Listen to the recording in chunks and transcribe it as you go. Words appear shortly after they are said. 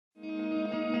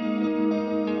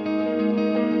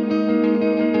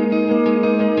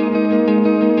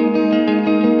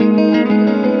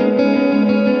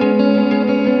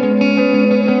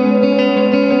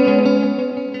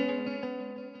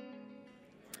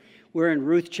We're in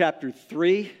Ruth chapter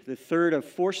 3, the third of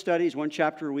 4 studies, 1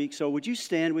 chapter a week. So would you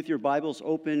stand with your Bibles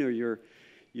open or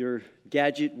your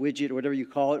gadget, widget, or whatever you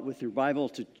call it, with your Bible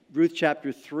to Ruth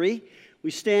chapter 3.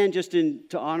 We stand just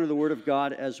to honor the Word of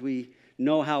God as we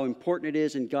know how important it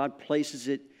is, and God places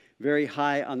it very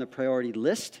high on the priority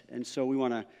list. And so we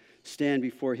want to stand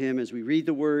before Him as we read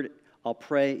the Word. I'll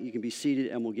pray. You can be seated,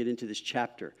 and we'll get into this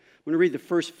chapter. I'm going to read the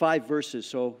first 5 verses.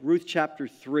 So Ruth chapter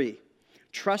 3.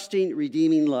 Trusting,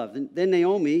 redeeming love. Then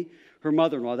Naomi, her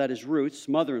mother-in-law, that is Ruth's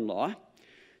mother-in-law,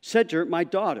 said to her, "My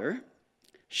daughter,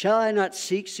 shall I not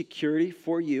seek security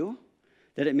for you,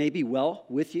 that it may be well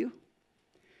with you?"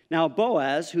 Now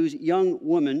Boaz, whose young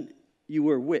women you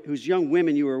were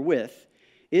with,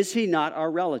 is he not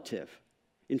our relative?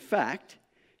 In fact,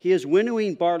 he is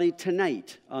winnowing barley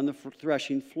tonight on the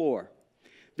threshing floor.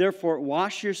 Therefore,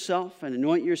 wash yourself and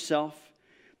anoint yourself.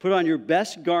 Put on your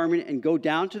best garment and go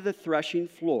down to the threshing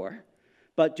floor,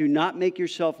 but do not make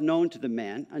yourself known to the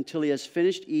man until he has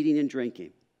finished eating and drinking.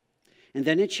 And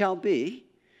then it shall be,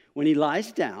 when he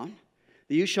lies down,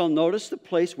 that you shall notice the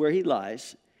place where he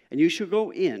lies, and you shall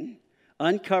go in,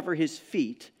 uncover his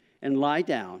feet, and lie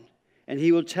down, and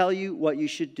he will tell you what you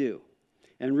should do.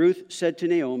 And Ruth said to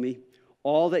Naomi,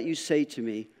 "All that you say to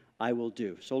me, I will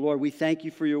do." So, Lord, we thank you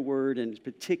for your word, and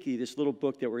particularly this little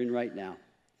book that we're in right now.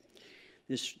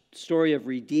 This story of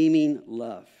redeeming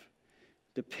love,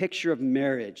 the picture of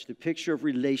marriage, the picture of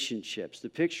relationships, the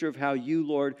picture of how you,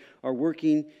 Lord, are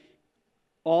working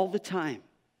all the time,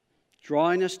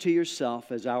 drawing us to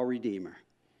yourself as our Redeemer.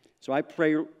 So I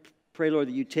pray, Lord,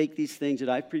 that you take these things that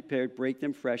I've prepared, break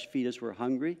them fresh, feed us. We're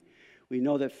hungry. We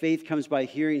know that faith comes by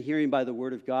hearing, hearing by the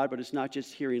word of God, but it's not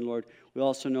just hearing, Lord. We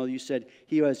also know you said,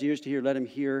 "He who has ears to hear, let him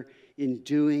hear," in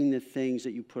doing the things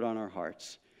that you put on our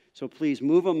hearts. So please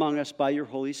move among us by your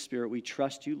Holy Spirit. We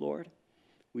trust you, Lord.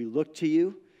 We look to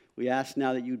you. We ask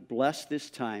now that you'd bless this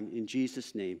time. In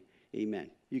Jesus' name,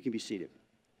 amen. You can be seated.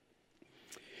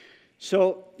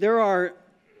 So there are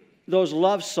those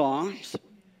love songs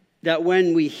that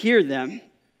when we hear them,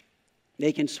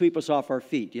 they can sweep us off our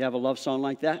feet. Do you have a love song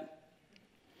like that?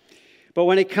 But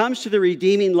when it comes to the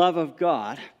redeeming love of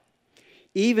God,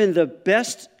 even the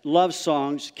best love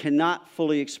songs cannot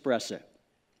fully express it.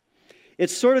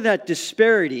 It's sort of that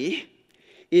disparity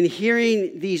in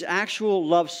hearing these actual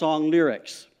love song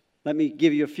lyrics. Let me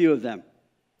give you a few of them.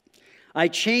 "I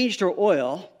changed her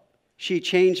oil, she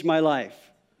changed my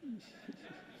life.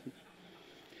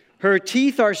 Her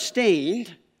teeth are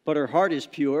stained, but her heart is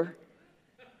pure.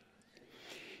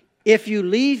 If you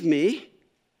leave me,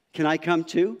 can I come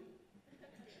too?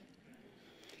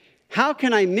 How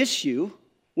can I miss you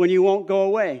when you won't go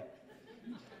away?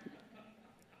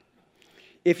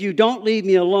 If you don't leave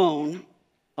me alone,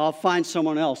 I'll find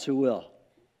someone else who will."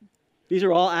 These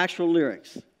are all actual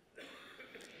lyrics.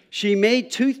 "She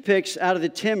made toothpicks out of the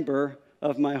timber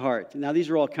of my heart." Now, these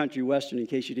are all country western in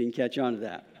case you didn't catch on to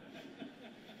that.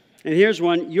 And here's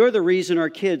one. "You're the reason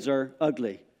our kids are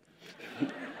ugly."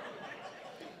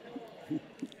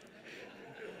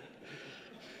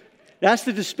 That's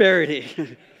the disparity.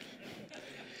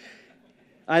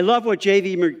 I love what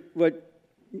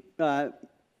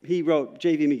he wrote,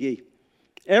 J.V. McGee.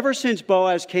 "Ever since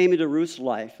Boaz came into Ruth's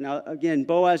life," now again,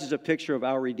 Boaz is a picture of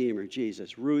our Redeemer,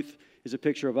 Jesus. Ruth is a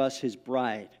picture of us, his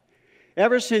bride.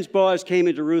 "Ever since Boaz came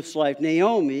into Ruth's life,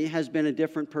 Naomi has been a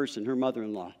different person, her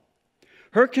mother-in-law.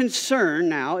 Her concern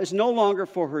now is no longer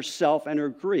for herself and her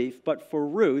grief, but for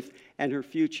Ruth and her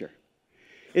future.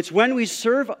 It's when we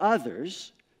serve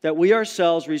others that we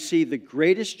ourselves receive the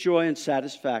greatest joy and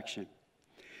satisfaction.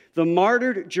 The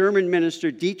martyred German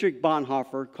minister Dietrich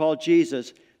Bonhoeffer called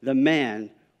Jesus the man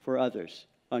for others,"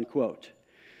 unquote.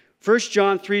 1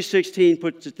 John 3:16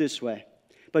 puts it this way,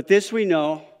 by this we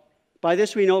know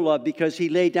love, because he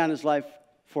laid down his life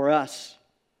for us.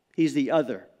 He's the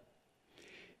other.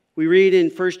 We read in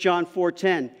 1 John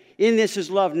 4:10, "In this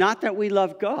is love, not that we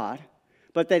love God,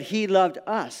 but that he loved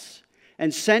us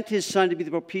and sent his Son to be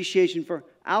the propitiation for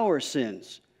our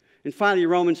sins." And finally,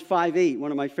 Romans 5:8,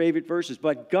 one of my favorite verses.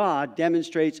 "But God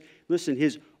demonstrates," listen,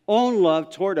 "his own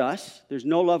love toward us," there's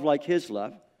no love like his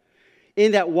love,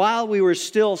 "in that while we were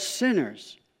still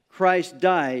sinners, Christ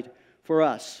died for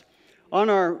us." On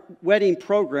our wedding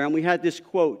program, we had this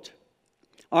quote,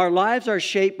 "Our lives are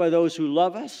shaped by those who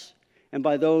love us and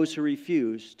by those who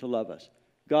refuse to love us."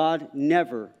 God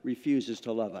never refuses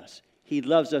to love us. He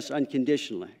loves us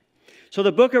unconditionally. So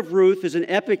the book of Ruth is an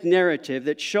epic narrative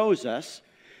that shows us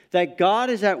that God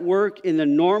is at work in the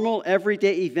normal,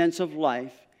 everyday events of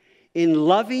life in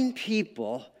loving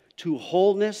people to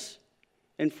wholeness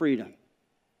and freedom.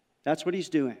 That's what he's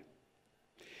doing.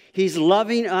 He's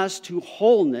loving us to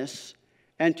wholeness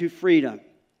and to freedom.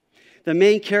 The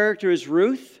main character is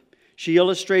Ruth. She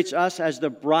illustrates us as the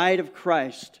bride of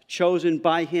Christ, chosen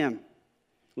by Him.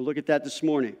 We'll look at that this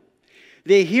morning.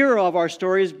 The hero of our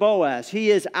story is Boaz.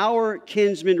 He is our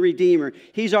kinsman redeemer.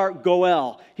 He's our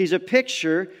Goel. He's a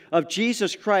picture of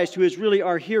Jesus Christ, who is really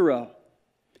our hero.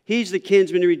 He's the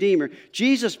kinsman redeemer.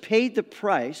 Jesus paid the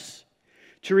price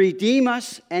to redeem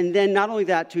us, and then not only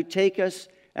that, to take us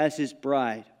as His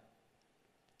bride.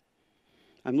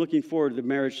 I'm looking forward to the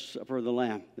marriage supper of the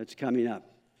Lamb that's coming up.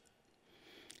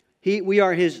 We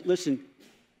are His, listen,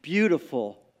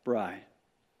 beautiful bride.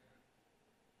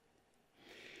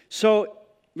 So,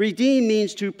 redeem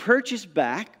means to purchase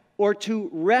back or to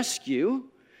rescue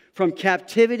from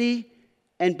captivity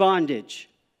and bondage.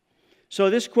 So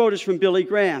this quote is from Billy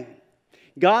Graham.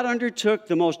 God undertook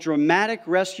the most dramatic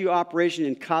rescue operation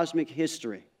in cosmic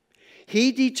history.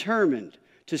 He determined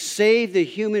to save the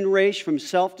human race from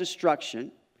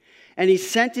self-destruction, and He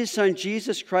sent His Son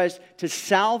Jesus Christ to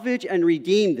salvage and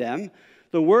redeem them.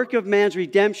 The work of man's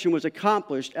redemption was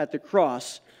accomplished at the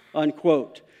cross,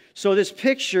 unquote. So this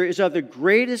picture is of the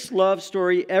greatest love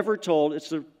story ever told. It's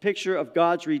the picture of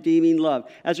God's redeeming love.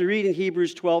 As we read in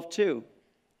Hebrews 12:2.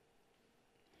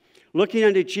 Looking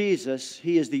unto Jesus,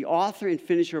 He is the author and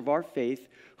finisher of our faith,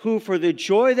 who for the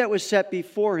joy that was set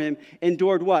before Him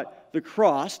endured what? The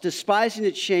cross, despising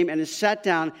its shame, and is sat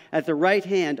down at the right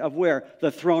hand of where?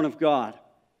 The throne of God.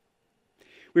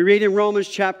 We read in Romans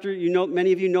chapter,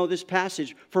 many of you know this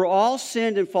passage. For all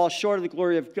sinned and fall short of the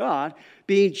glory of God,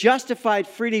 being justified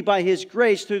freely by His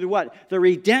grace through the what? The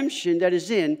redemption that is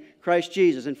in Christ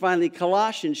Jesus. And finally,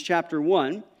 Colossians chapter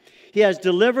 1. He has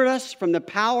delivered us from the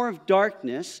power of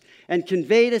darkness and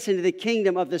conveyed us into the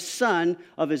kingdom of the Son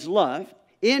of His love,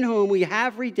 in whom we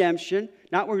have redemption,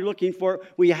 not what we're looking for.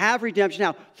 We have redemption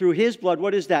now through His blood.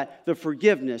 What is that? The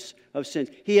forgiveness of sins.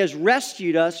 He has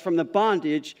rescued us from the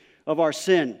bondage of our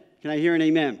sin. Can I hear an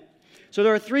amen? So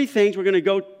there are three things. We're going to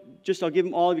go, I'll give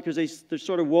them all because they're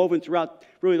sort of woven throughout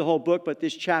really the whole book, but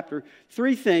this chapter.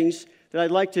 Three things that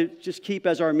I'd like to just keep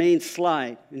as our main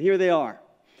slide. And here they are.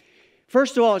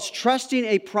 First of all, it's trusting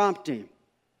a prompting.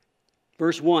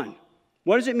 Verse 1.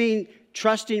 What does it mean,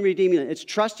 trusting, redeeming? It's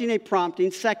trusting a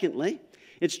prompting. Secondly,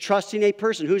 it's trusting a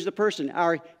person. Who's the person?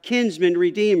 Our kinsman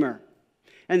redeemer.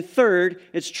 And third,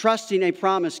 it's trusting a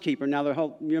promise keeper. Now,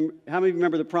 how many of you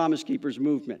remember the Promise Keepers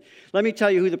movement? Let me tell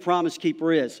you who the Promise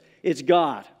Keeper is. It's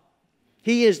God.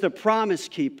 He is the promise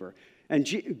keeper. And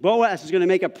Boaz is going to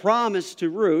make a promise to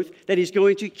Ruth that he's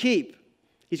going to keep.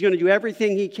 He's going to do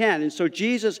everything he can. And so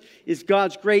Jesus is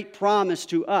God's great promise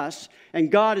to us.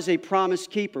 And God is a promise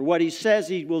keeper. What He says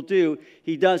He will do,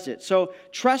 He does it. So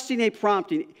trusting a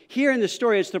prompting. Here in the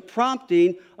story, it's the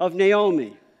prompting of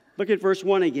Naomi. Look at verse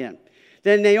 1 again.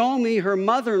 Then Naomi, her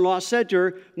mother-in-law, said to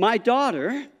her, My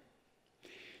daughter,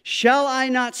 shall I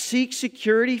not seek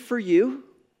security for you,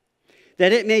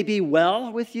 that it may be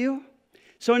well with you?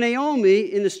 So Naomi,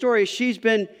 in the story, she's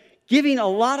been giving a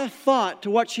lot of thought to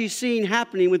what she's seeing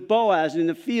happening with Boaz in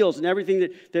the fields and everything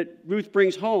that Ruth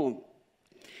brings home.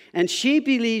 And she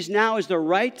believes now is the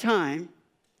right time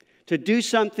to do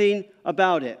something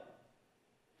about it.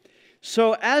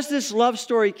 So as this love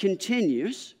story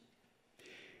continues,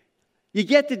 you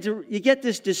get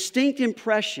this distinct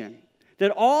impression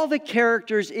that all the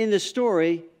characters in the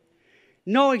story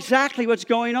know exactly what's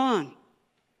going on.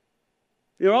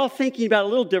 They're all thinking about it a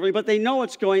little differently, but they know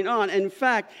what's going on. And in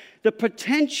fact, the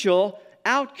potential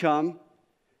outcome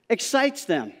excites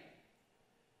them.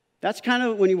 That's kind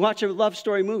of when you watch a love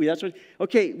story movie. That's what,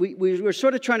 okay, we're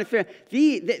sort of trying to figure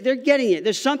out. They're getting it.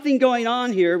 There's something going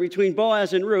on here between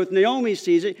Boaz and Ruth. Naomi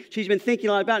sees it. She's been thinking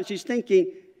a lot about it. She's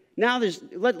thinking, now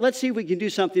let's see if we can do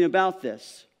something about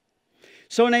this.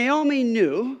 So Naomi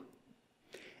knew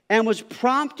and was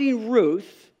prompting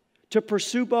Ruth to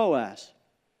pursue Boaz.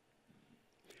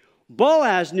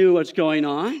 Boaz knew what's going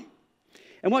on.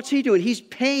 And what's he doing? He's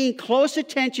paying close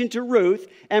attention to Ruth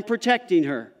and protecting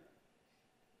her.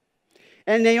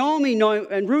 And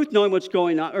Ruth knowing what's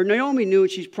going on, or Naomi knew and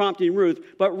she's prompting Ruth,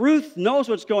 but Ruth knows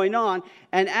what's going on.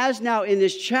 And as now in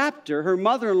this chapter, her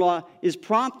mother-in-law is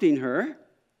prompting her,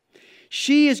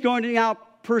 she is going to now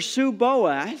pursue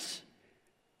Boaz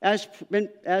as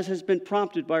has been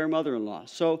prompted by her mother-in-law.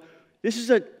 So this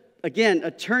is, again,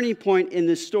 a turning point in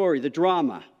this story, the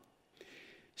drama.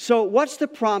 So what's the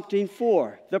prompting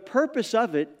for? The purpose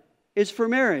of it is for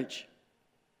marriage.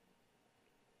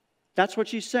 That's what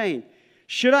she's saying.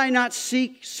 Should I not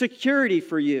seek security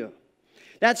for you?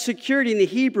 That security in the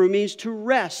Hebrew means to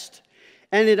rest.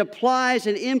 And it applies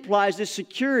and implies the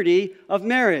security of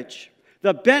marriage,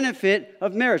 the benefit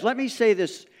of marriage. Let me say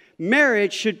this.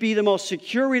 Marriage should be the most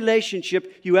secure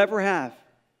relationship you ever have.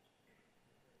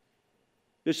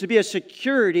 There should be a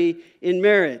security in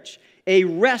marriage, a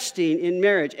resting in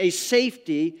marriage, a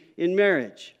safety in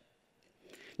marriage.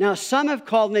 Now, some have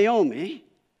called Naomi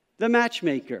the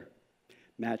matchmaker.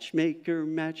 Matchmaker,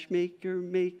 matchmaker,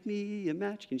 make me a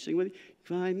match. Can you sing with me?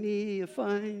 Find me a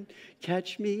find,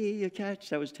 catch me a catch.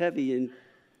 That was Tevi in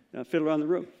Fiddler on the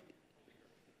Roof.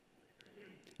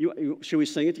 Should we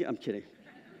sing it to you? I'm kidding.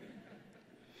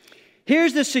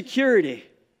 Here's the security.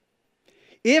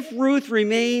 If Ruth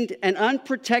remained an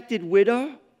unprotected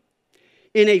widow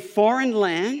in a foreign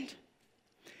land,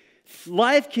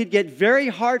 life could get very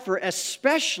hard for her,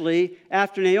 especially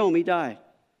after Naomi died.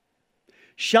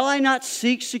 Shall I not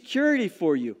seek security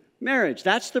for you? Marriage,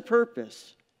 that's the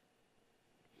purpose.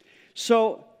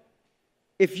 So,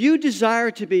 if you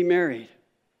desire to be married,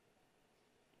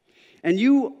 and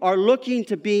you are looking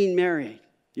to being married,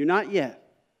 you're not yet.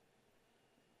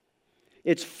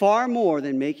 It's far more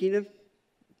than making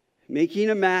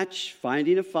a match,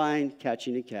 finding a find,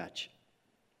 catching a catch.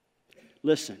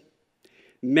 Listen,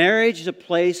 marriage is a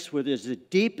place where there's the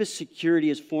deepest security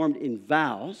is formed in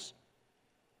vows,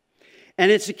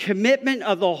 and it's a commitment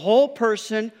of the whole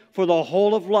person for the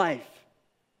whole of life.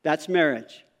 That's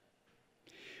marriage.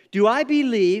 Do I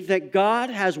believe that God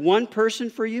has one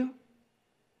person for you?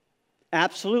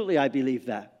 Absolutely, I believe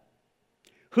that.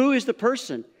 Who is the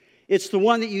person? It's the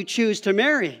one that you choose to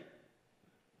marry.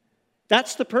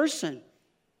 That's the person.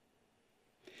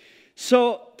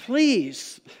 So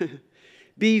please,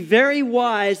 be very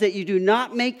wise that you do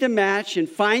not make the match and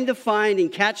find the find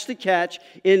and catch the catch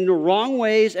in the wrong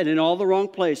ways and in all the wrong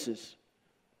places.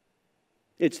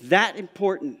 It's that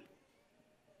important.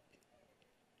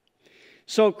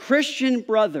 So, Christian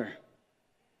brother,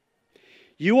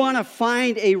 you want to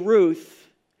find a Ruth,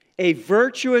 a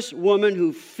virtuous woman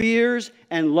who fears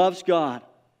and loves God.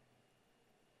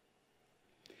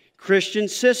 Christian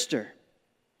sister,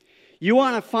 you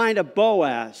want to find a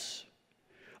Boaz,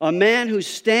 a man who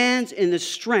stands in the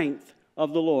strength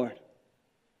of the Lord.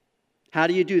 How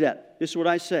do you do that? This is what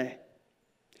I say.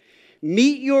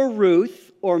 Meet your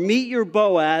Ruth or meet your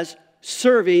Boaz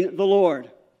serving the Lord.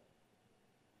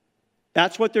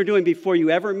 That's what they're doing before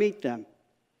you ever meet them.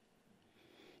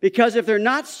 Because if they're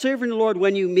not serving the Lord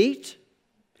when you meet,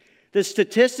 the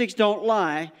statistics don't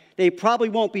lie, they probably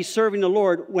won't be serving the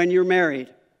Lord when you're married.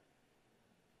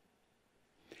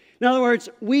 In other words,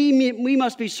 we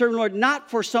must be serving the Lord not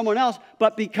for someone else,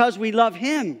 but because we love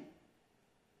Him.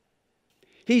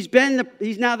 He's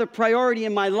now the priority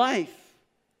in my life.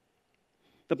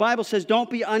 The Bible says don't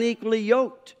be unequally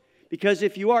yoked, because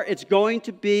if you are, it's going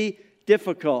to be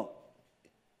difficult.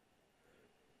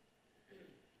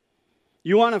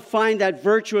 You want to find that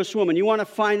virtuous woman. You want to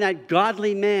find that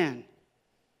godly man.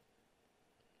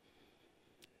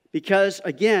 Because,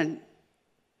 again,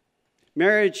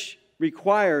 marriage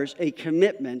requires a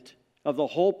commitment of the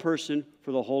whole person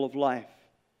for the whole of life.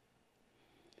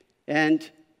 And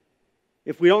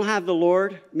if we don't have the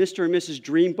Lord, Mr. and Mrs.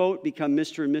 Dreamboat become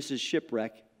Mr. and Mrs.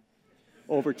 Shipwreck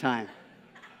over time.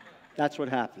 That's what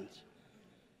happens.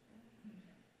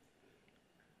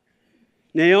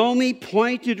 Naomi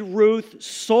pointed Ruth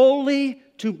solely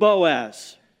to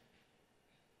Boaz,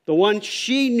 the one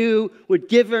she knew would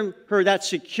give her that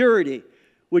security,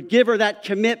 would give her that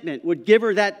commitment, would give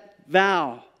her that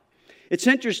vow. It's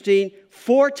interesting,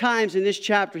 4 times in this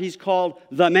chapter he's called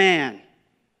the man.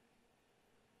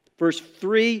 Verse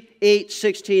 3, 8,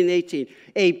 16, and 18.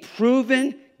 A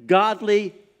proven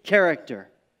godly character.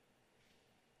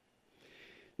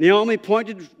 Naomi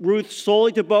pointed Ruth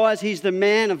solely to Boaz. He's the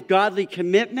man of godly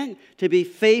commitment, to be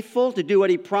faithful, to do what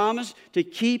he promised, to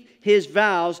keep his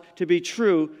vows, to be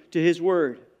true to his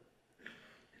word.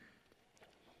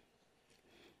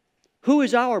 Who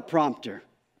is our prompter?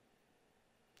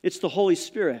 It's the Holy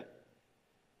Spirit.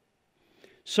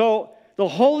 So the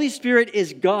Holy Spirit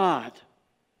is God,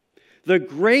 the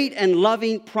great and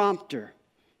loving prompter.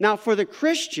 Now for the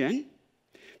Christian,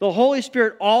 the Holy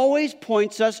Spirit always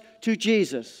points us to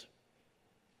Jesus.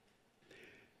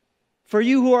 For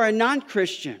you who are a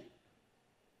non-Christian,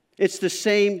 it's the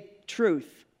same truth.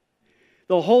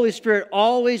 The Holy Spirit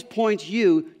always points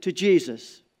you to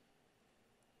Jesus.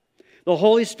 The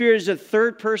Holy Spirit is the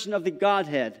third person of the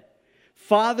Godhead,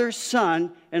 Father,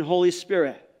 Son, and Holy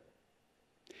Spirit.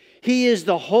 He is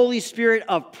the Holy Spirit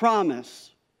of promise.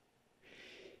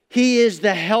 He is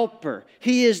the helper.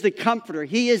 He is the comforter.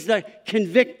 He is the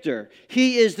convictor.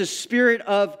 He is the Spirit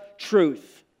of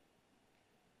truth.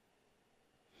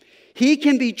 He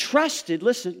can be trusted,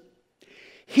 listen,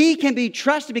 he can be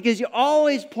trusted because he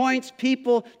always points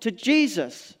people to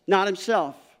Jesus, not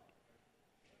himself.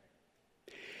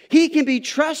 He can be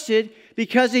trusted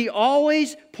because he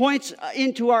always points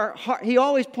into our heart. He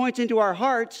always points into our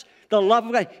hearts the love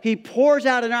of God. He pours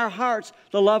out in our hearts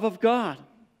the love of God.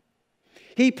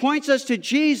 He points us to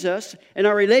Jesus and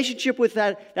our relationship with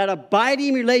that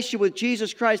abiding relationship with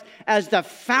Jesus Christ as the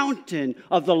fountain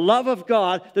of the love of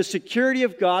God, the security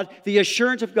of God, the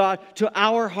assurance of God to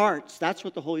our hearts. That's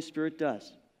what the Holy Spirit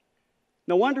does.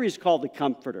 No wonder he's called the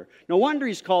Comforter. No wonder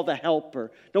he's called the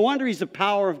Helper. No wonder he's the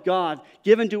power of God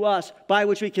given to us by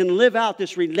which we can live out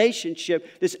this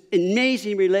relationship, this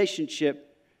amazing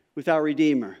relationship with our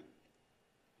Redeemer.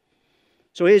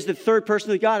 So he is the third person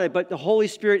of the Godhead, but the Holy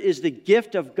Spirit is the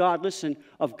gift of God, listen,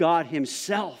 of God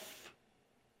himself.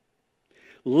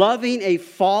 Loving a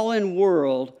fallen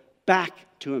world back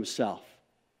to himself.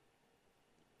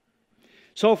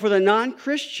 So for the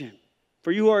non-Christian,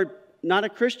 for you who are not a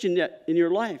Christian yet in your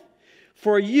life,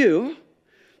 for you,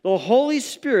 the Holy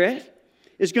Spirit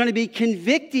is going to be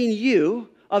convicting you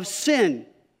of sin.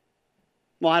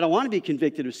 Well, I don't want to be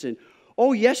convicted of sin.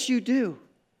 Oh, yes, you do.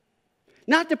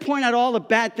 Not to point out all the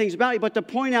bad things about you, but to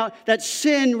point out that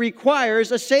sin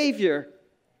requires a Savior.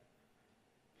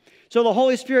 So the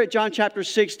Holy Spirit, John chapter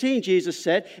 16, Jesus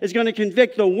said, is going to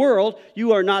convict the world,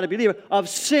 you are not a believer, of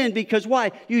sin. Because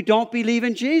why? You don't believe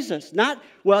in Jesus. Not,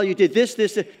 well, you did this.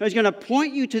 He's going to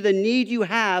point you to the need you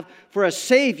have for a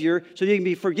Savior so you can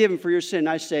be forgiven for your sin. And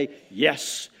I say,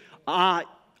 yes.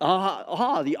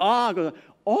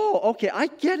 Oh, okay, I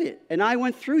get it. And I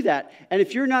went through that. And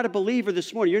if you're not a believer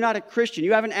this morning, you're not a Christian,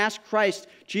 you haven't asked Christ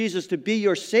Jesus to be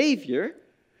your Savior,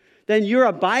 then you're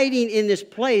abiding in this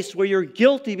place where you're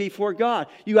guilty before God.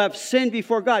 You have sinned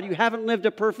before God. You haven't lived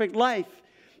a perfect life.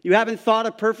 You haven't thought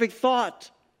a perfect thought.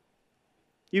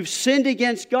 You've sinned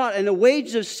against God, and the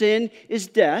wages of sin is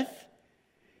death.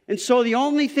 And so the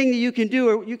only thing that you can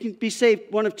do, you can be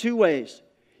saved one of two ways.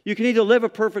 You can either live a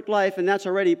perfect life, and that's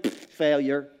already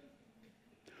failure.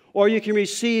 Or you can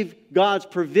receive God's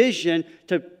provision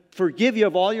to forgive you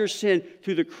of all your sin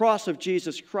through the cross of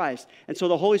Jesus Christ. And so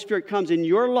the Holy Spirit comes in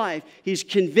your life. He's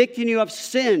convicting you of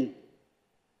sin.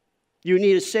 You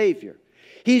need a Savior.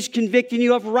 He's convicting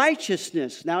you of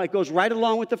righteousness. Now it goes right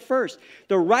along with the first.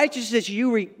 The righteousness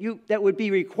that would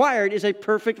be required is a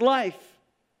perfect life.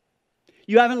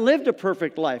 You haven't lived a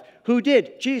perfect life. Who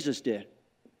did? Jesus did.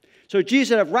 So Jesus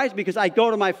said, "Of right, because I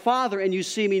go to my Father and you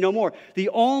see me no more." The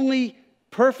only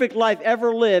perfect life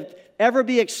ever lived, ever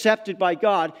be accepted by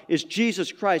God, is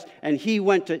Jesus Christ. And he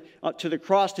went to the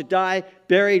cross to die,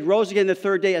 buried, rose again the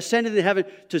third day, ascended to heaven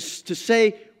to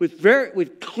say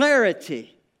with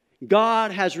clarity,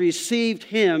 God has received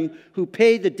him who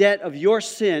paid the debt of your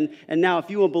sin. And now if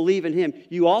you will believe in him,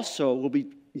 you also will be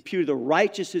imputed the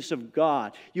righteousness of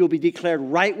God. You will be declared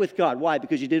right with God. Why?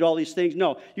 Because you did all these things?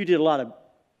 No, you did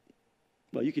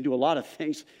you can do a lot of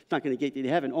things. It's not going to get you to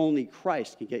heaven. Only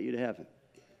Christ can get you to heaven.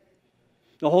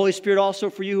 The Holy Spirit also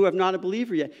for you who have not a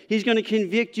believer yet. He's going to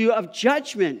convict you of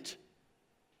judgment.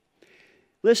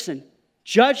 Listen,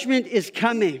 judgment is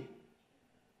coming.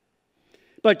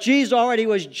 But Jesus already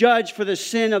was judged for the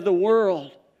sin of the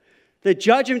world. The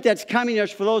judgment that's coming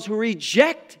is for those who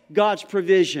reject God's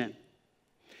provision.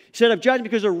 He said of judgment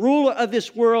because the ruler of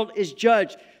this world is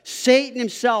judged. Satan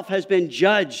himself has been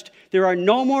judged. There are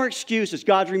no more excuses.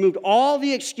 God's removed all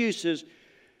the excuses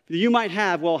that you might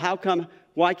have. Well, how come?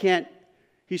 Why can't?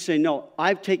 He's saying, no,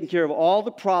 I've taken care of all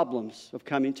the problems of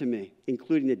coming to me,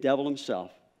 including the devil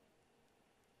himself.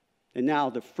 And now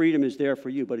the freedom is there for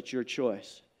you, but it's your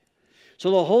choice. So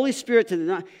the Holy Spirit,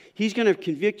 he's going to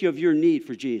convict you of your need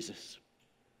for Jesus.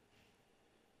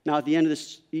 Now at the end of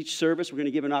each service, we're going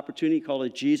to give an opportunity called a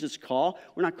Jesus call.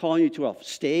 We're not calling you to a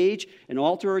stage, an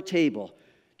altar, or a table.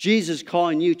 Jesus is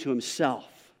calling you to himself.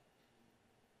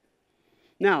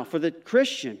 Now, for the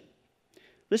Christian,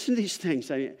 listen to these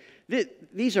things.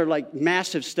 These are like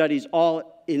massive studies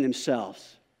all in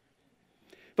themselves.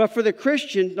 But for the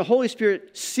Christian, the Holy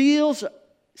Spirit seals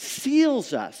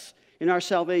us in our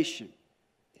salvation,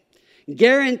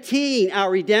 guaranteeing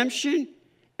our redemption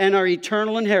and our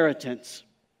eternal inheritance.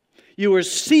 You were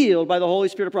sealed by the Holy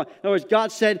Spirit of promise. In other words,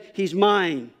 God said, he's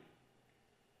mine.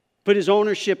 Put his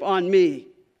ownership on me.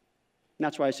 And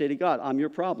that's why I say to God, I'm your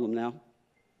problem now.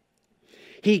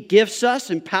 He gifts us,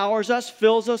 empowers us,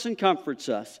 fills us, and comforts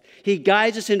us. He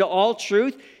guides us into all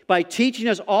truth by teaching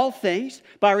us all things,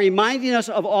 by reminding us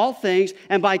of all things,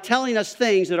 and by telling us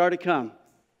things that are to come.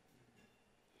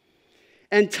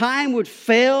 And time would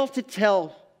fail to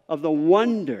tell of the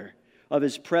wonder of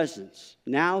his presence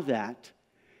now that,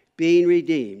 being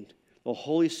redeemed, the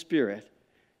Holy Spirit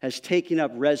has taken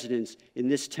up residence in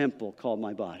this temple called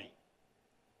my body.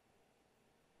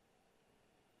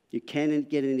 You can't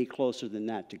get any closer than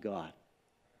that to God.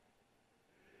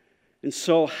 And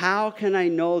so how can I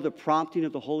know the prompting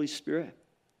of the Holy Spirit?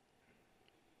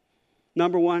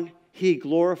 Number one, He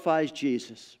glorifies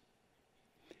Jesus.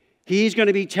 He's going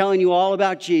to be telling you all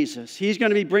about Jesus. He's going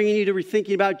to be bringing you to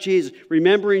rethinking about Jesus,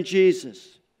 remembering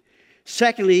Jesus.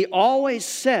 Secondly, He always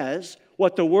says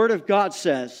what the Word of God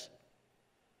says.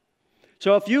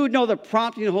 So if you know the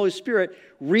prompting of the Holy Spirit,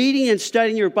 reading and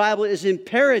studying your Bible is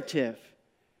imperative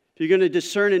if you're going to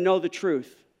discern and know the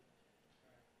truth.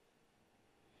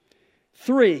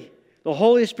 3, the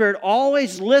Holy Spirit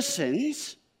always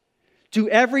listens to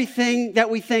everything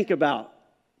that we think about.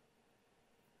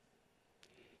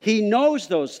 He knows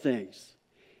those things.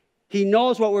 He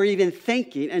knows what we're even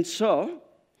thinking. And so,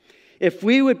 if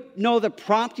we would know the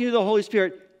prompting of the Holy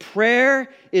Spirit, prayer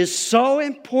is so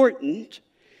important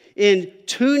in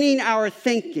tuning our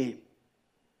thinking,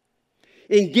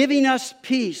 in giving us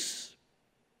peace,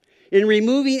 in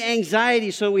removing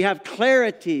anxiety so we have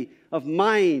clarity of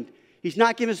mind. He's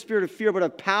not giving us a spirit of fear, but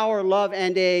of power, love,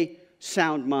 and a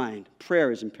sound mind. Prayer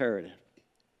is imperative.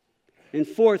 And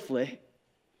fourthly,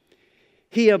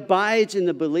 He abides in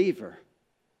the believer.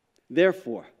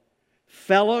 Therefore,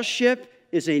 fellowship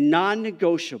is a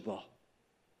non-negotiable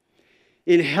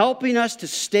in helping us to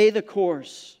stay the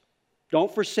course.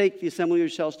 Don't forsake the assembly of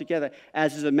yourselves together,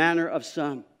 as is the manner of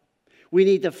some. We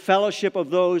need the fellowship of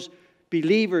those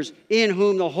believers in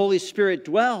whom the Holy Spirit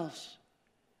dwells.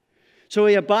 So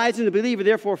He abides in the believer.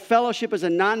 Therefore, fellowship is a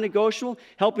non-negotiable,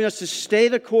 helping us to stay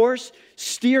the course,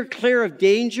 steer clear of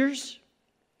dangers,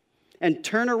 and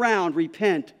turn around,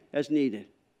 repent as needed.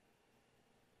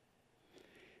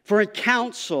 For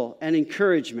counsel and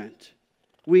encouragement,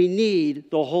 we need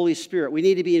the Holy Spirit. We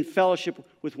need to be in fellowship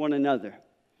with one another.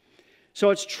 So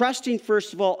it's trusting,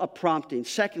 first of all, a prompting.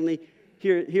 Secondly,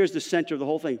 here's the center of the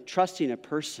whole thing, trusting a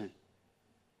person.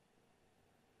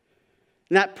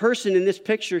 And that person in this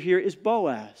picture here is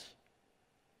Boaz.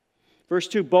 Verse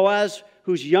 2, Boaz,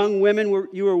 whose young women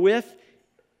you were with,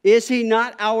 is he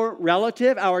not our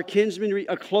relative, our kinsman,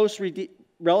 a close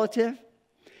relative?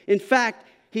 In fact,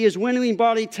 he is winnowing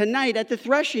barley tonight at the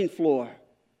threshing floor.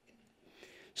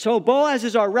 So Boaz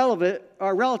is our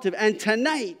relative, and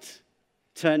tonight's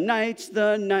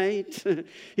the night.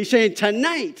 He's saying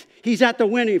tonight he's at the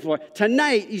winnowing floor.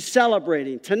 Tonight he's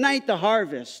celebrating. Tonight the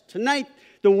harvest. Tonight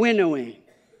the winnowing.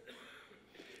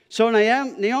 So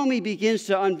Naomi begins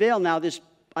to unveil now this,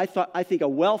 I think, a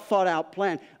well thought out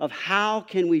plan of how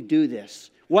can we do this?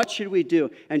 What should we do?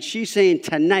 And she's saying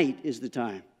tonight is the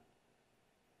time.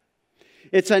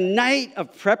 It's a night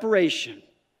of preparation.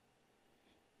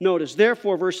 Notice,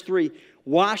 therefore, verse 3,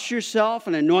 wash yourself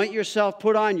and anoint yourself,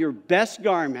 put on your best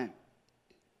garment.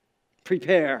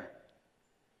 Prepare.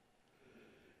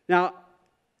 Now,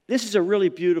 this is a really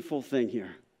beautiful thing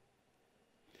here.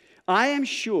 I am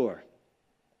sure,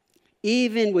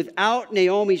 even without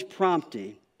Naomi's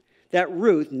prompting, that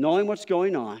Ruth, knowing what's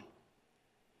going on,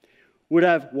 would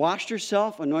have washed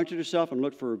herself, anointed herself, and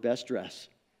looked for her best dress.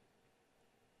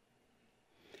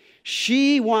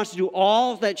 She wants to do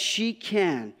all that she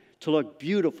can to look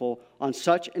beautiful on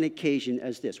such an occasion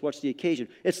as this. What's the occasion?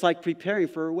 It's like preparing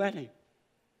for a wedding.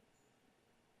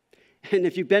 And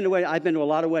if you've been to a wedding, I've been to a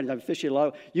lot of weddings. I've officiated a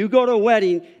lot. You go to a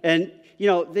wedding and,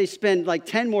 they spend like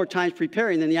 10 more times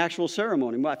preparing than the actual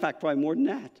ceremony. In fact, probably more than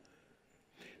that.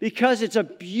 Because it's a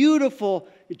beautiful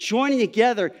joining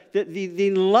together,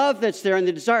 the love that's there and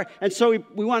the desire. And so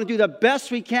we want to do the best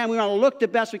we can. We want to look the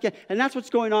best we can. And that's what's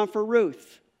going on for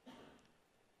Ruth.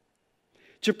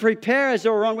 To prepare as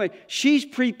though her own way. She's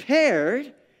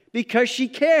prepared because she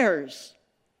cares.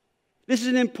 This is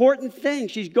an important thing.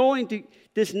 She's going to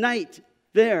this night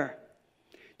there.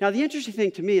 Now, the interesting thing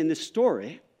to me in this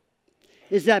story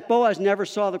is that Boaz never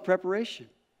saw the preparation.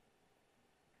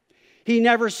 He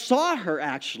never saw her,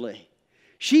 actually.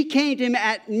 She came to him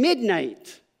at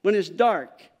midnight when it's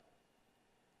dark.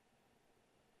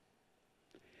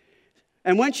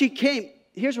 And when she came,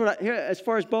 as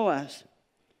far as Boaz,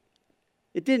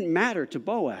 it didn't matter to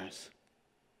Boaz.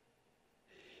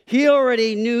 He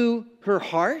already knew her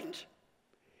heart.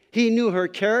 He knew her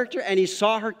character, and he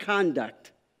saw her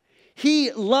conduct.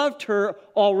 He loved her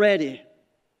already.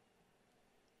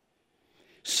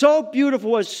 So beautiful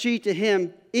was she to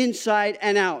him, inside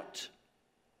and out.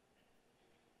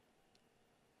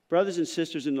 Brothers and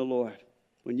sisters in the Lord,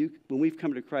 when we've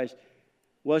come to Christ,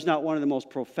 was not one of the most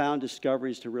profound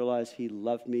discoveries to realize He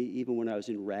loved me even when I was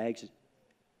in rags?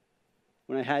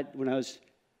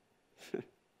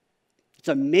 It's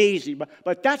amazing,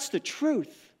 but that's the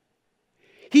truth.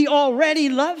 He already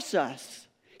loves us.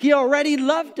 He already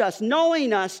loved us,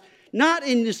 knowing us, not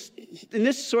in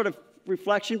this sort of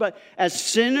reflection, but as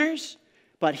sinners,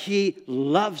 but He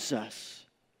loves us.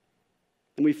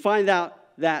 And we find out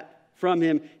that from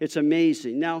him. It's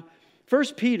amazing. Now, 1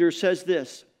 Peter says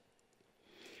this.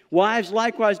 Wives,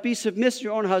 likewise, be submissive to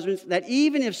your own husbands, that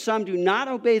even if some do not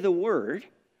obey the word,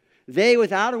 they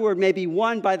without a word may be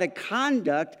won by the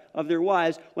conduct of their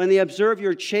wives when they observe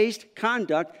your chaste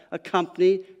conduct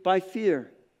accompanied by fear.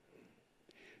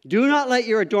 Do not let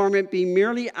your adornment be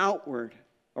merely outward,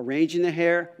 arranging the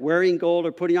hair, wearing gold,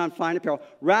 or putting on fine apparel.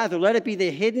 Rather, let it be the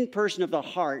hidden person of the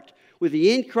heart with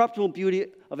the incorruptible beauty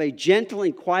of a gentle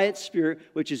and quiet spirit,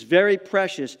 which is very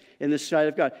precious in the sight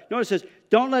of God. Notice it says,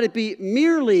 don't let it be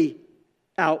merely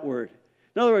outward.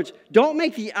 In other words, don't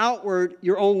make the outward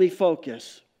your only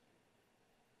focus.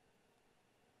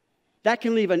 That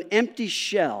can leave an empty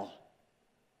shell.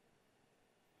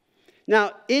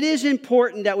 Now, it is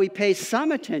important that we pay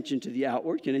some attention to the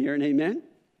outward. Can I hear an amen?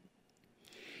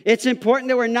 It's important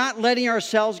that we're not letting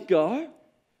ourselves go,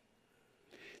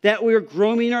 that we're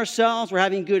grooming ourselves, we're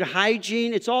having good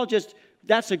hygiene. It's all just,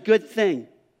 that's a good thing,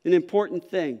 an important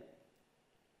thing.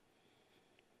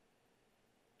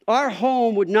 Our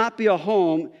home would not be a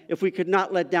home if we could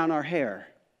not let down our hair.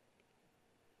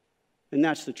 And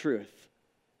that's the truth.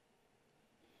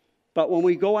 But when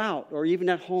we go out, or even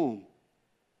at home,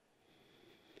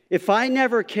 if I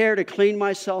never care to clean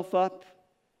myself up,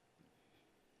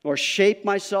 or shape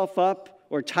myself up,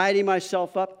 or tidy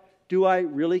myself up, do I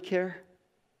really care?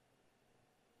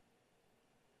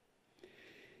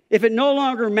 If it no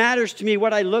longer matters to me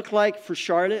what I look like for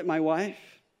Charlotte, my wife,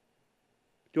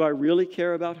 do I really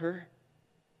care about her?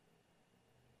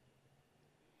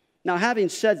 Now, having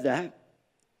said that,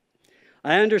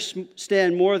 I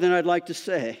understand more than I'd like to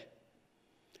say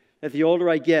that the older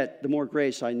I get, the more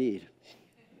grace I need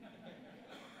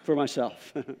for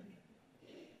myself. And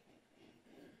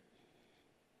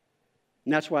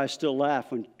that's why I still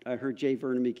laugh when I heard J.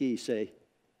 Vernon McGee say,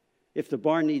 if the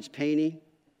barn needs painting,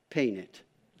 paint it.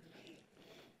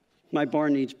 My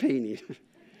barn needs painting.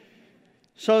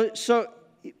 So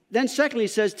then secondly, he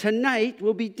says, tonight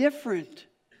will be different.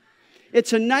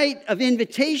 It's a night of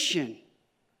invitation.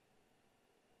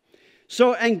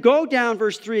 So, and go down,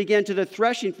 verse 3 again, to the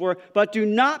threshing floor, but do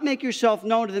not make yourself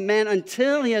known to the man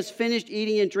until he has finished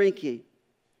eating and drinking.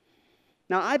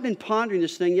 Now, I've been pondering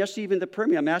this thing, yes, even the prayer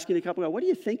meeting. I'm asking a couple, what do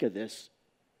you think of this?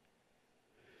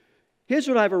 Here's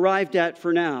what I've arrived at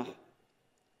for now.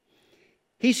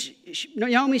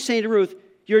 Naomi's saying to Ruth,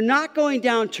 you're not going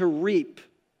down to reap.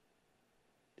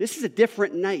 This is a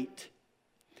different night.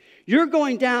 You're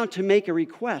going down to make a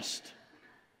request.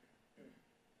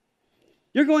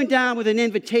 You're going down with an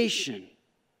invitation.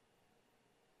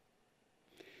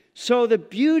 So the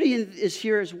beauty is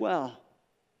here as well.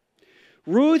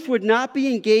 Ruth would not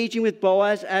be engaging with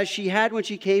Boaz as she had when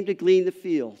she came to glean the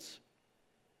fields.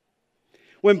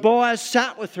 When Boaz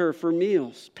sat with her for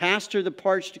meals, passed her the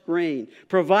parched grain,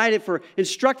 provided for her,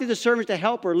 instructed the servant to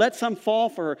help her, let some fall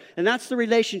for her. And that's the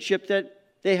relationship that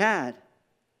they had.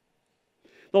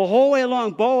 The whole way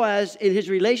along, Boaz in his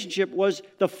relationship was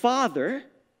the father,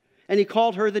 and he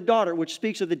called her the daughter, which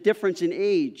speaks of the difference in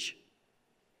age.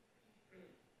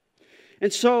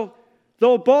 And so,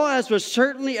 though Boaz was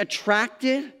certainly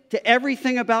attracted to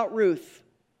everything about Ruth,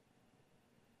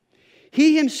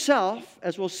 he himself,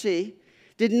 as we'll see,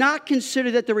 did not consider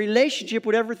that the relationship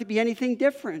would ever be anything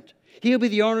different. He'll be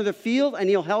the owner of the field, and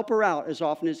he'll help her out as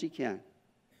often as he can.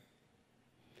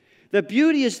 The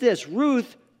beauty is this: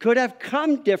 Ruth could have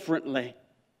come differently.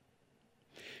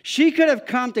 She could have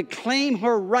come to claim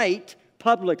her right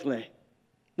publicly.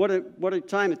 What a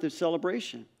time at this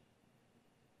celebration.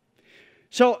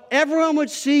 So everyone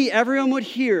would see, everyone would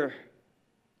hear.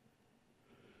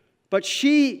 But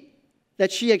she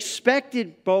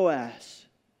expected Boaz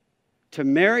to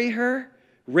marry her,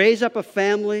 raise up a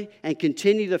family, and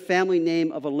continue the family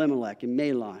name of Elimelech and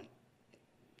Mahlon.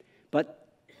 But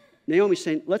Naomi's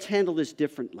saying, let's handle this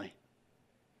differently.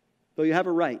 Though you have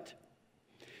a right.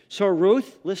 So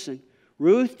Ruth, listen,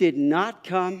 Ruth did not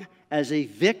come as a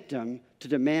victim to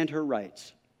demand her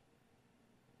rights.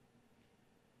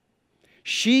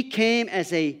 She came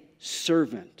as a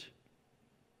servant.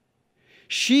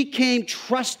 She came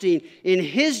trusting in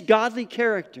his godly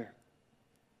character.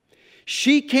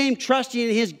 She came trusting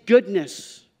in his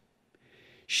goodness.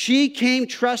 She came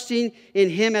trusting in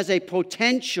him as a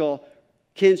potential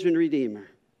kinsman redeemer.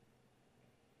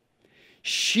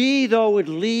 She, though, would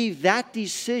leave that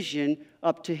decision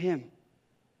up to him.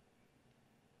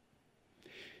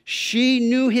 She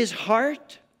knew his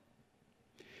heart.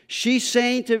 She's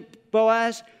saying to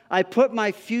Boaz, I put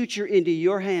my future into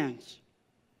your hands.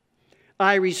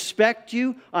 I respect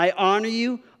you. I honor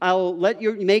you. I'll let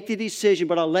you make the decision,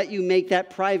 but I'll let you make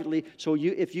that privately. So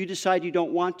if you decide you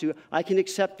don't want to, I can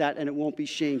accept that and it won't be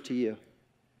shame to you.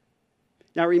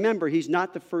 Now remember, he's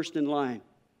not the first in line.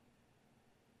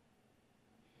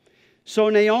 So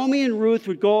Naomi and Ruth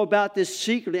would go about this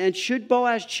secretly. And should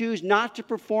Boaz choose not to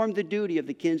perform the duty of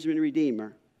the kinsman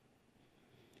redeemer,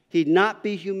 he'd not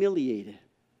be humiliated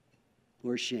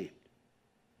or ashamed.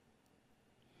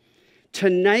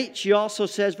 Tonight, she also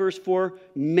says, verse 4,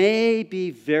 may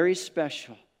be very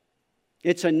special.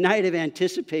 It's a night of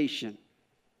anticipation.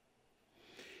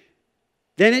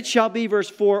 Then it shall be, verse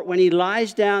 4, when he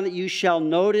lies down, that you shall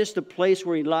notice the place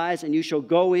where he lies, and you shall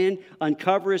go in,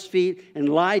 uncover his feet, and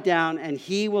lie down, and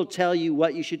he will tell you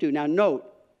what you should do. Now note,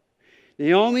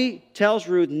 Naomi tells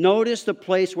Ruth, notice the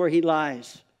place where he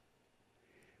lies.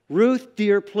 Ruth,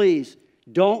 dear, please,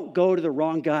 don't go to the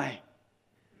wrong guy.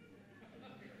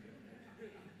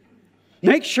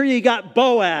 Make sure you got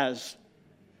Boaz.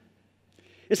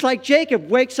 It's like Jacob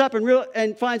wakes up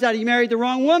and finds out he married the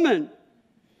wrong woman.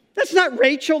 That's not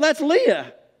Rachel, that's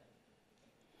Leah.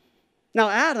 Now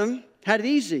Adam had it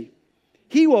easy.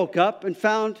 He woke up and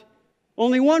found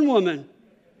only one woman.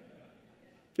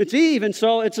 It's Eve, and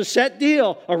so it's a set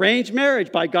deal. Arranged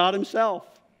marriage by God himself.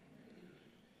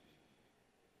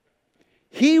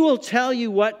 He will tell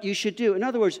you what you should do. In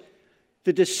other words,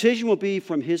 the decision will be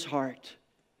from his heart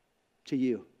to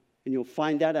you, and you'll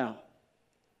find that out.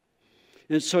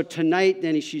 And so tonight,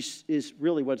 then, she is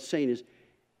really what it's saying is,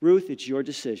 Ruth, it's your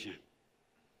decision.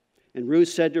 And Ruth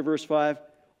said to verse 5,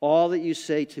 all that you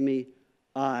say to me,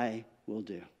 I will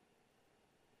do.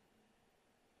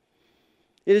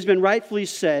 It has been rightfully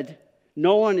said,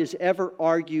 no one is ever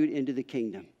argued into the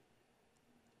kingdom.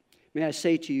 May I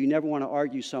say to you, you never want to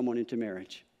argue someone into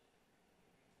marriage.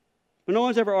 But no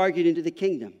one's ever argued into the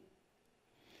kingdom.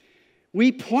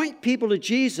 We point people to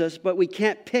Jesus, but we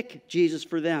can't pick Jesus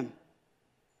for them.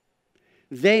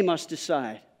 They must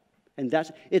decide. And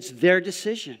it's their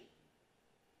decision.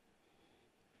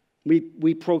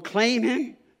 We proclaim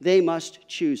him, they must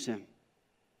choose him.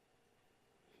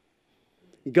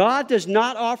 God does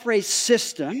not offer a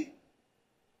system.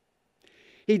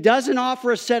 He doesn't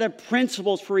offer a set of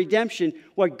principles for redemption.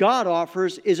 What God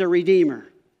offers is a redeemer.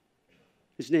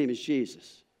 His name is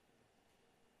Jesus.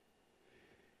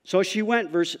 So she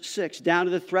went, verse 6, down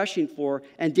to the threshing floor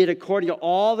and did according to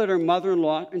all that her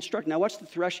mother-in-law instructed. Now, what's the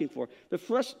threshing floor? The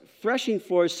threshing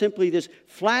floor is simply this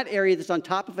flat area that's on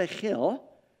top of a hill.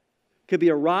 Could be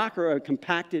a rock or a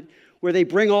compacted, where they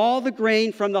bring all the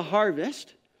grain from the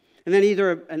harvest, and then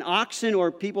either an oxen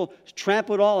or people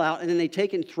trample it all out, and then they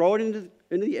take it and throw it into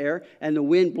the air, and the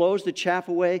wind blows the chaff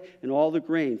away, and all the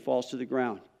grain falls to the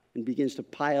ground and begins to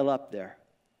pile up there.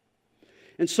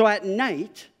 And so at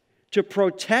night, to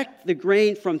protect the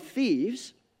grain from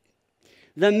thieves,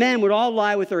 the men would all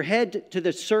lie with their head to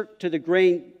the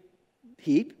grain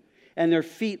heap and their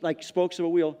feet like spokes of a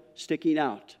wheel sticking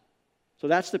out. So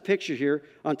that's the picture here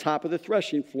on top of the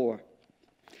threshing floor.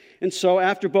 And so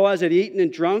after Boaz had eaten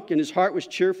and drunk and his heart was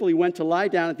cheerful, he went to lie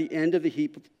down at the end of the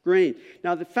heap of grain.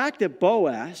 Now the fact that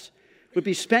Boaz would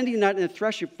be spending the night in the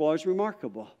threshing floor is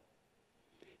remarkable.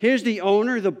 Here's the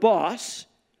owner, the boss,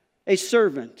 a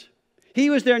servant. He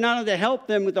was there not only to help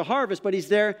them with the harvest, but he's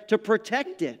there to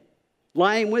protect it,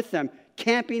 lying with them,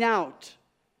 camping out.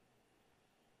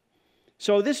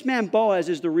 So this man Boaz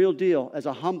is the real deal as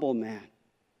a humble man.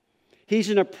 He's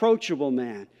an approachable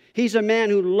man. He's a man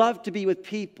who loved to be with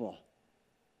people.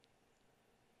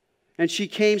 And she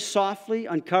came softly,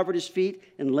 uncovered his feet,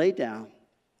 and lay down.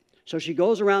 So she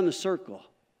goes around the circle.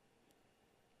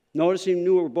 Noticing he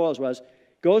knew where Boaz was,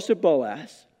 goes to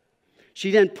Boaz.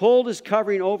 She then pulled his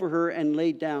covering over her and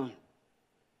laid down.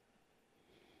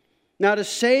 Now, to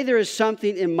say there is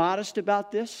something immodest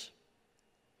about this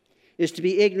is to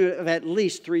be ignorant of at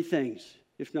least three things,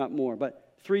 if not more.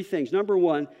 But three things. Number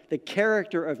one, the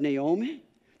character of Naomi,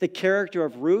 the character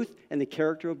of Ruth, and the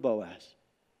character of Boaz.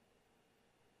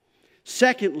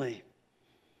 Secondly,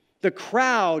 the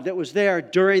crowd that was there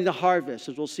during the harvest,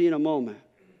 as we'll see in a moment.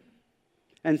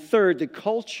 And third, the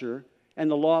culture and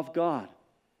the law of God.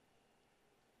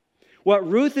 What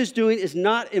Ruth is doing is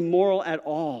not immoral at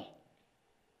all.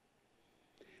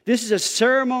 This is a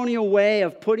ceremonial way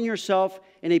of putting herself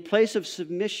in a place of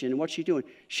submission. And what's she doing?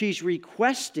 She's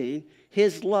requesting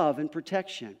his love and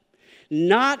protection.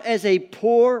 Not as a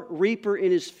poor reaper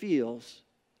in his fields,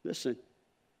 listen,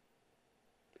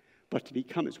 but to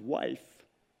become his wife.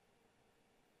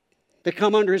 To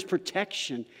come under his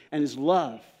protection and his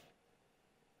love.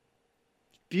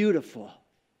 Beautiful.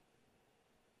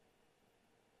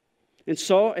 And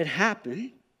so it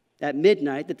happened at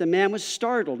midnight that the man was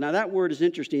startled. Now that word is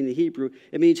interesting in the Hebrew.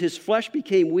 It means his flesh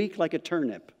became weak like a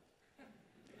turnip.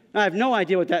 Now, I have no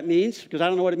idea what that means because I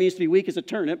don't know what it means to be weak as a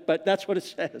turnip, but that's what it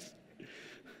says.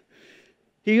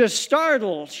 He was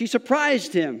startled. She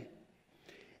surprised him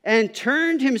and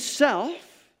turned himself,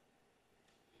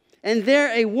 and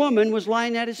there a woman was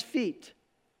lying at his feet.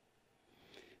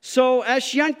 So as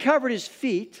she uncovered his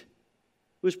feet,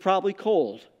 it was probably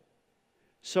cold.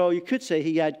 So you could say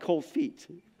he had cold feet.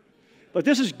 But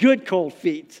this is good cold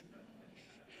feet.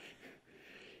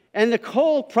 And the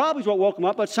cold probably is what woke him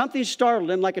up, but something startled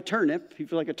him like a turnip. He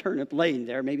felt like a turnip laying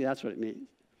there. Maybe that's what it means.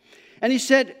 And he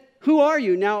said, "Who are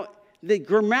you?" Now, the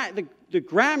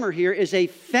grammar here is a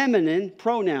feminine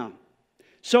pronoun.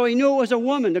 So he knew it was a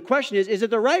woman. The question is it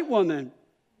the right woman?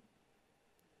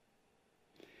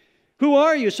 "Who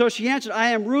are you?" So she answered, "I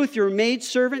am Ruth, your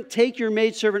maidservant. Take your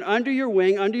maidservant under your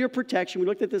wing, under your protection." We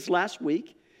looked at this last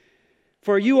week.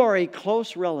 "For you are a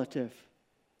close relative."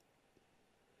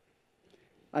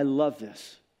 I love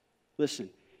this. Listen,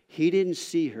 he didn't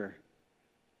see her,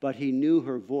 but he knew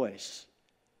her voice.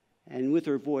 And with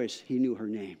her voice, he knew her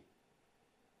name.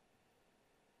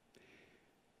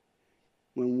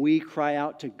 When we cry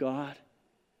out to God,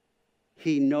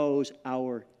 he knows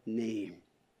our name.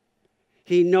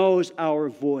 He knows our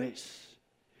voice.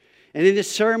 And in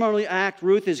this ceremonial act,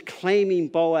 Ruth is claiming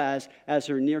Boaz as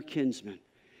her near kinsman.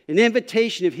 An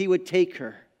invitation if he would take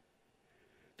her.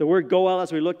 The word goel,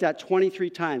 as we looked at 23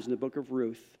 times in the book of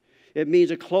Ruth, it means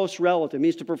a close relative. It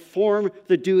means to perform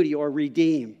the duty or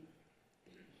redeem.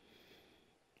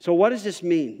 So what does this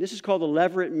mean? This is called the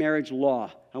Levirate marriage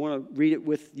law. I want to read it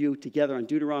with you together on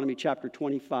Deuteronomy chapter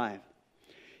 25.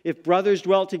 "If brothers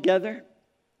dwell together,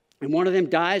 and one of them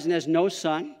dies and has no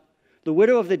son, the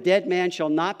widow of the dead man shall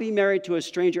not be married to a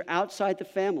stranger outside the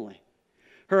family.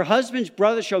 Her husband's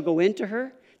brother shall go into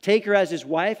her, take her as his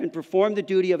wife, and perform the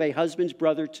duty of a husband's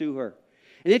brother to her.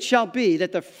 And it shall be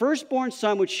that the firstborn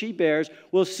son which she bears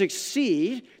will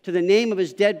succeed to the name of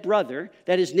his dead brother,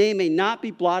 that his name may not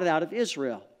be blotted out of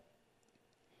Israel.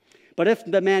 But if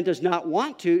the man does not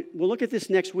want to," we'll look at this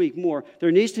next week more,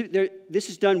 this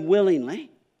is done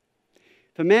willingly.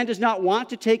 "If a man does not want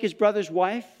to take his brother's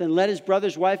wife, then let his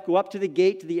brother's wife go up to the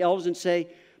gate to the elders and say,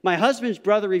 'My husband's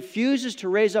brother refuses to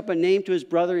raise up a name to his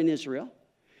brother in Israel.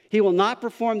 He will not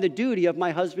perform the duty of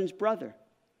my husband's brother.'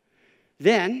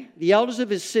 Then the elders of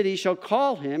his city shall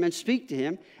call him and speak to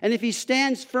him. And if he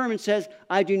stands firm and says,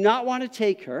 'I do not want to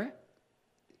take her,'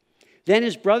 then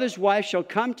his brother's wife shall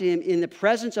come to him in the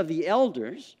presence of the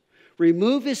elders,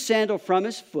 remove his sandal from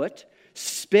his foot,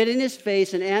 spit in his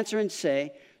face, and answer and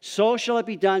say, 'So shall it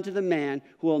be done to the man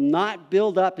who will not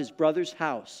build up his brother's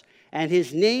house. And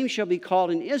his name shall be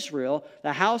called in Israel,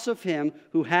 the house of him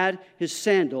who had his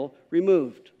sandal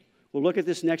removed.'" We'll look at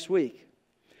this next week.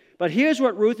 But here's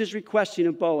what Ruth is requesting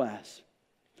of Boaz: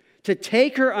 to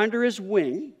take her under his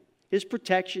wing, his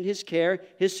protection, his care,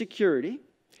 his security,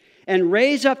 and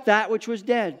raise up that which was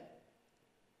dead,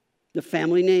 the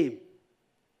family name.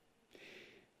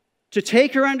 To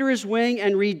take her under his wing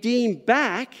and redeem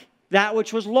back that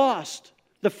which was lost,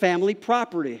 the family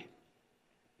property.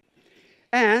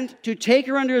 And to take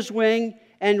her under his wing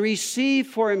and receive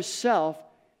for himself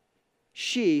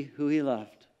she who he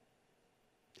loved.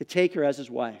 To take her as his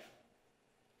wife.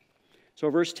 So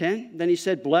verse 10, "Then he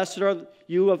said, 'Blessed are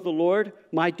you of the Lord,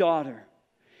 my daughter.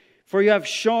 For you have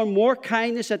shown more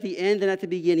kindness at the end than at the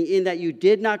beginning, in that you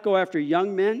did not go after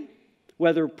young men,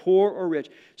 whether poor or rich.'"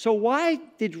 So why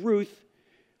did Ruth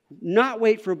not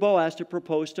wait for Boaz to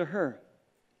propose to her?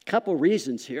 A couple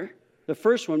reasons here. The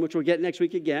first one, which we'll get next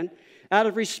week again, out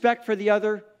of respect for the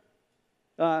other,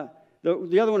 the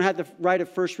other one had the right of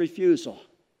first refusal.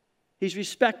 He's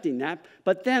respecting that.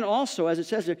 But then also, as it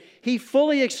says there, he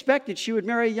fully expected she would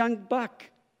marry a young buck,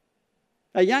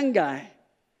 a young guy,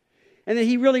 and that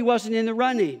he really wasn't in the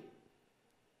running.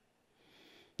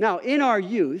 Now, in our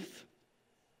youth,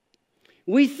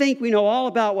 we think we know all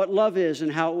about what love is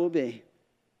and how it will be.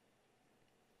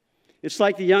 It's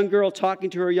like the young girl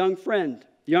talking to her young friend.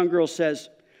 The young girl says,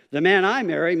 "The man I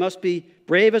marry must be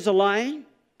brave as a lion,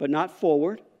 but not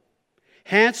forward,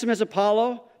 handsome as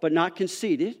Apollo, but not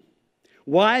conceited,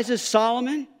 wise as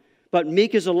Solomon, but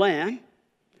meek as a lamb,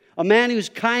 a man who's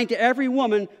kind to every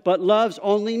woman, but loves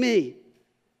only me."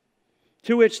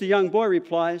 To which the young boy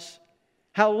replies,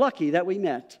 "How lucky that we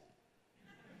met."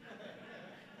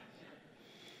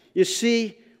 You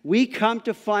see, we come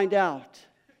to find out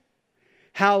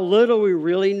how little we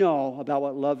really know about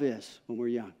what love is when we're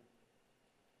young.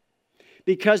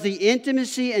 Because the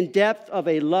intimacy and depth of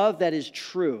a love that is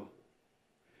true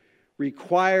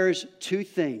requires two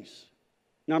things.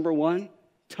 Number one,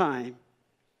 time.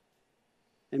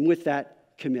 And with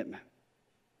that, commitment.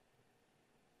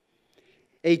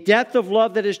 A depth of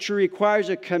love that is true requires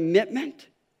a commitment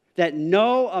that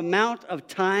no amount of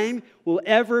time will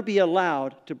ever be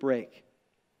allowed to break.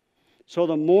 So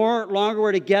the longer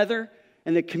we're together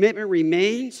and the commitment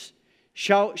remains,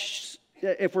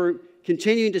 if we're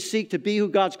continuing to seek to be who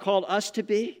God's called us to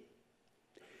be,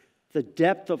 the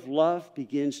depth of love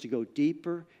begins to go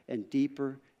deeper and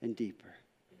deeper and deeper.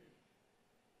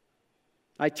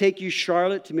 I take you,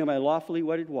 Charlotte, to be my lawfully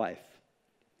wedded wife,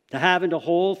 to have and to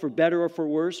hold, for better or for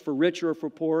worse, for richer or for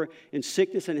poorer, in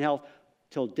sickness and health,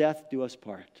 till death do us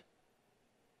part.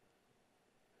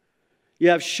 You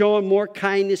have shown more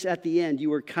kindness at the end. You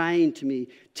were kind to me,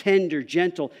 tender,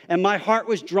 gentle, and my heart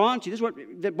was drawn to you. This is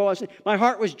what Boaz said. My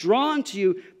heart was drawn to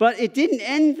you, but it didn't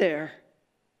end there.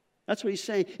 That's what he's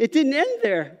saying. It didn't end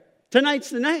there. Tonight's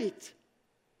the night.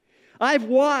 I've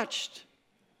watched.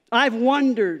 I've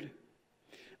wondered.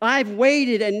 I've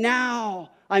waited, and now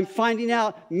I'm finding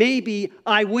out maybe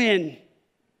I win.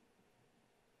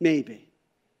 Maybe.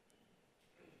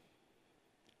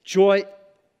 Joy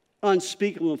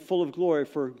unspeakable and full of glory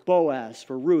for Boaz,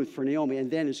 for Ruth, for Naomi, and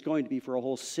then it's going to be for a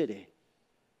whole city.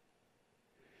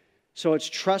 So it's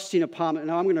trusting upon it.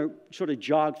 Now I'm going to sort of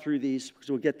jog through these because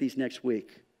we'll get these next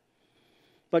week.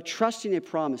 But trusting a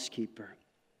promise keeper.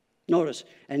 Notice,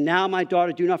 and now my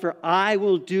daughter, do not fear. I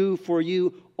will do for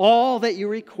you all that you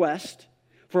request.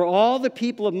 For all the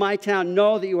people of my town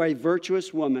know that you are a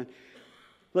virtuous woman.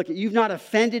 Look, you've not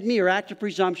offended me or acted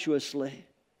presumptuously.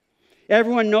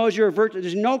 Everyone knows you're a virtuous.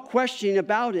 There's no question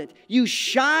about it. You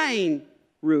shine,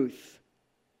 Ruth.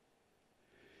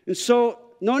 And so,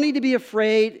 no need to be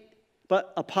afraid,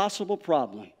 but a possible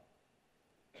problem.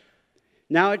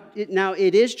 Now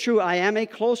it is true, I am a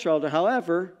close relative.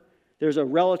 However, there's a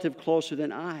relative closer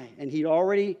than I. And he'd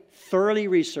already thoroughly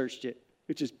researched it,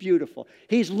 which is beautiful.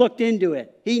 He's looked into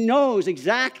it. He knows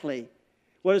exactly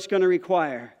what it's going to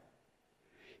require.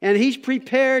 And he's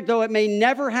prepared, though it may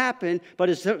never happen, but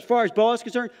as far as Boaz is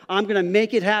concerned, I'm going to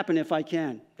make it happen if I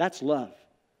can. That's love.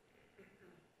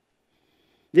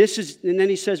 And then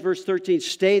he says, verse 13,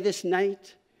 stay this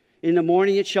night. In the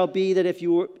morning it shall be that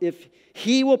if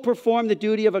he will perform the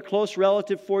duty of a close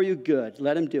relative for you, good,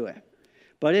 let him do it.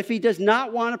 But if he does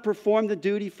not want to perform the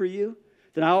duty for you,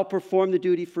 then I will perform the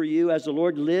duty for you as the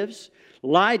Lord lives.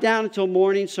 Lie down until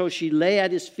morning. So she lay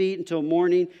at his feet until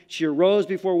morning. She arose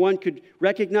before one could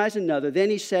recognize another. Then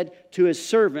he said to his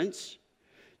servants,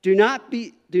 do not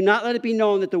let it be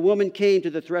known that the woman came to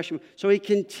the threshing. So he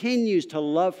continues to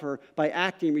love her by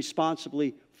acting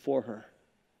responsibly for her.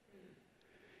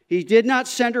 He did not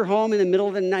send her home in the middle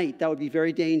of the night. That would be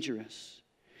very dangerous.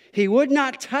 He would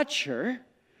not touch her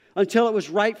until it was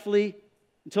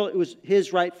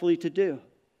his rightfully to do.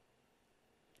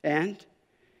 And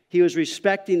he was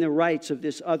respecting the rights of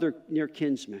this other near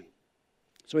kinsman.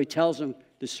 So he tells him,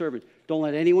 the servant, don't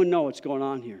let anyone know what's going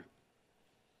on here.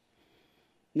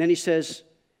 And then he says,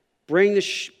 bring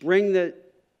the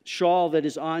shawl that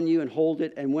is on you and hold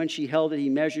it. And when she held it, he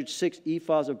measured 6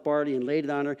 ephahs of barley and laid it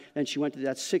on her. Then she went to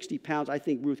that 60 pounds. I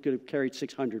think Ruth could have carried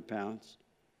 600 pounds.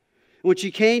 And when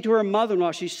she came to her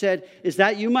mother-in-law, she said, is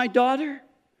that you, my daughter?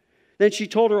 Then she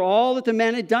told her all that the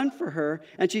man had done for her.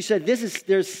 And she said,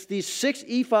 there's these 6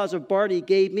 ephahs of barley he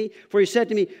gave me. For he said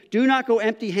to me, do not go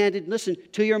empty-handed, listen,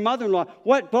 to your mother-in-law.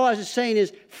 What Boaz is saying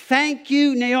is, thank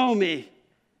you, Naomi.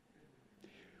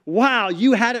 Wow,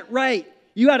 you had it right.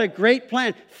 You had a great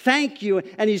plan. Thank you.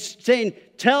 And he's saying,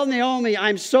 tell Naomi,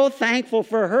 I'm so thankful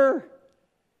for her.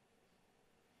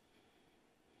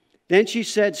 Then she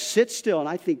said, sit still. And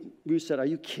I think Ruth said, are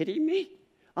you kidding me?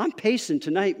 I'm pacing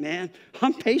tonight, man.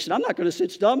 I'm pacing. I'm not going to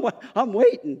sit still. I'm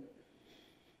waiting.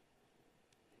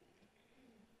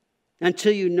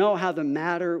 Until you know how the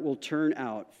matter will turn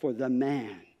out for the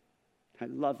man. I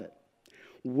love it.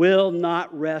 Will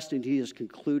not rest until he has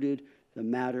concluded the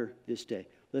matter this day.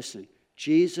 Listen,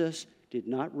 Jesus did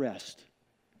not rest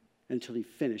until he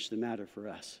finished the matter for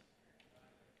us.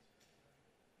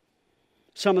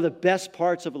 Some of the best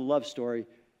parts of a love story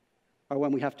are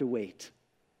when we have to wait.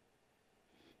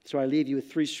 So I leave you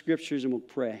with 3 scriptures and we'll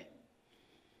pray.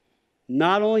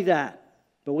 Not only that,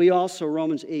 but we also,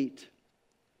 Romans 8,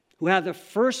 who have the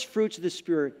first fruits of the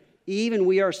Spirit, even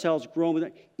we ourselves grown with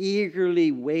it,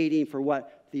 eagerly waiting for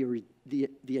what?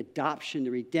 The adoption,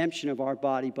 the redemption of our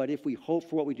body. But if we hope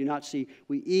for what we do not see,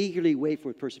 we eagerly wait for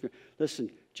it with perseverance. Listen,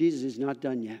 Jesus is not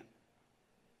done yet.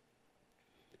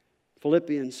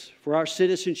 Philippians, for our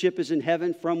citizenship is in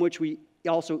heaven, from which we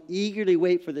also eagerly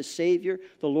wait for the Savior,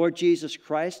 the Lord Jesus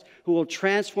Christ, who will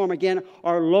transform again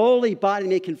our lowly body,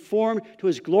 may conform to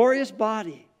his glorious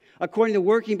body, according to the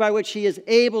working by which he is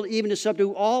able even to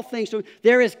subdue all things. So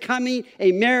there is coming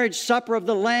a marriage supper of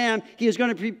the Lamb. He's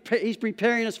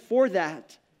preparing us for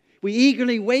that. We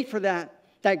eagerly wait for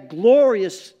that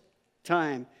glorious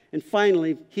time. And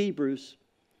finally, Hebrews,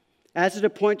 as it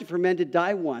appointed for men to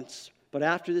die once, but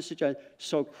after this,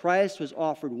 so Christ was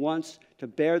offered once to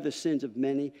bear the sins of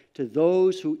many. To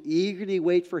those who eagerly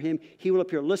wait for him, he will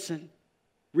appear. Listen,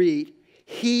 read.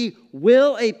 He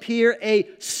will appear a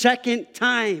second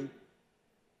time.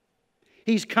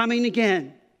 He's coming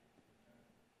again.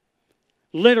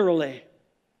 Literally,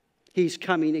 he's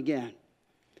coming again.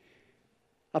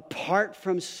 Apart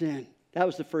from sin. That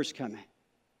was the first coming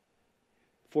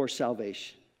for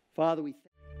salvation. Father, we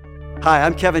Hi,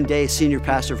 I'm Kevin Day, Senior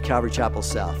Pastor of Calvary Chapel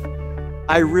South.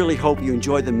 I really hope you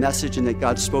enjoyed the message and that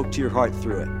God spoke to your heart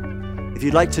through it. If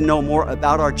you'd like to know more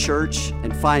about our church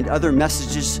and find other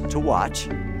messages to watch,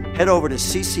 head over to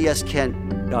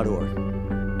ccskent.org.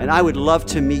 And I would love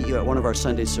to meet you at one of our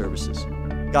Sunday services.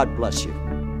 God bless you.